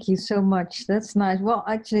 Thank you so much. That's nice. Well,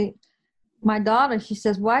 actually, my daughter, she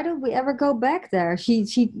says, "Why don't we ever go back there?"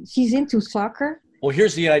 She's into soccer. Well,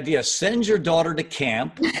 here's the idea. Send your daughter to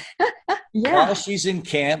camp. While she's in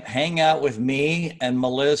camp, hang out with me and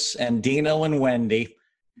Melissa and Dino and Wendy,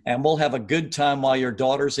 and we'll have a good time while your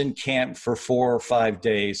daughter's in camp for 4 or 5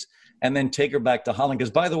 days, and then take her back to Holland.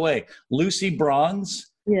 Because, by the way, Lucy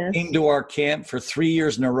Bronze came to our camp for 3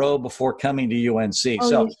 years in a row before coming to UNC. Oh,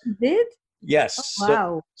 so, she did? Yes. Oh,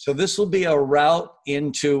 wow. So this will be a route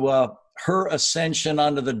into her ascension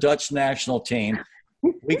onto the Dutch national team.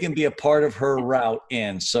 We can be a part of her route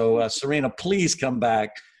in. So, Serena, please come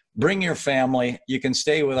back. Bring your family. You can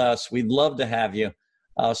stay with us. We'd love to have you.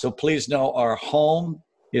 So please know our home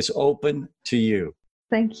is open to you.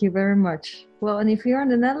 Thank you very much. Well, and if you're in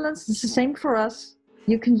the Netherlands, it's the same for us.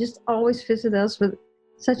 You can just always visit us. But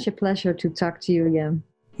such a pleasure to talk to you again.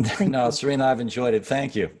 Thank you. Serena, I've enjoyed it.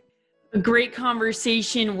 Thank you. A great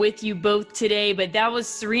conversation with you both today, but that was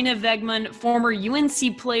Serena Wegman, former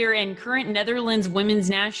UNC player and current Netherlands women's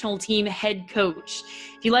national team head coach.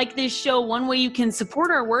 If you like this show, one way you can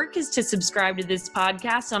support our work is to subscribe to this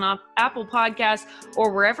podcast on Apple Podcasts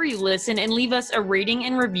or wherever you listen, and leave us a rating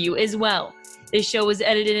and review as well. This show was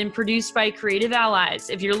edited and produced by Creative Allies.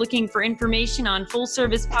 If you're looking for information on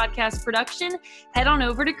full-service podcast production, head on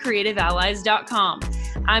over to creativeallies.com.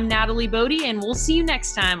 I'm Natalie Bodie, and we'll see you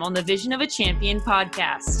next time on the Vision of a Champion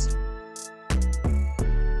podcast.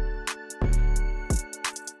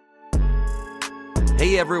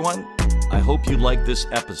 Hey everyone, I hope you liked this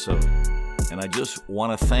episode. And I just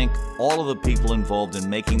want to thank all of the people involved in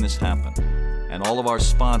making this happen, and all of our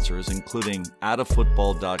sponsors, including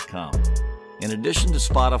OutofFootball.com. In addition to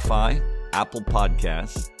Spotify, Apple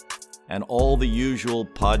Podcasts, and all the usual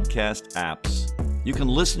podcast apps, you can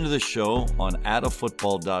listen to the show on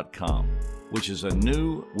OutofFootball.com, which is a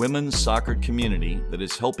new women's soccer community that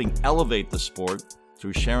is helping elevate the sport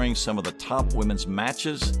through sharing some of the top women's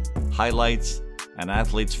matches, highlights, and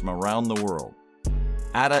athletes from around the world.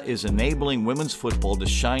 ATA is enabling women's football to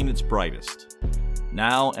shine its brightest,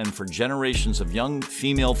 now and for generations of young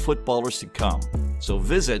female footballers to come. So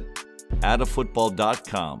visit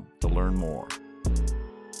OutofFootball.com to learn more.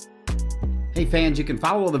 Hey fans, you can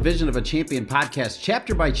follow the Vision of a Champion podcast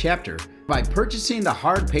chapter by chapter by purchasing the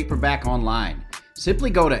hard paperback online. Simply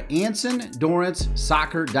go to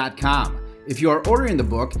AnsonDoranceSoccer.com. If you are ordering the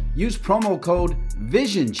book, use promo code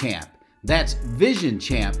VISIONCHAMP. That's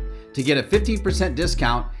VISIONCHAMP to get a 15%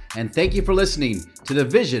 discount. And thank you for listening to the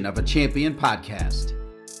Vision of a Champion podcast.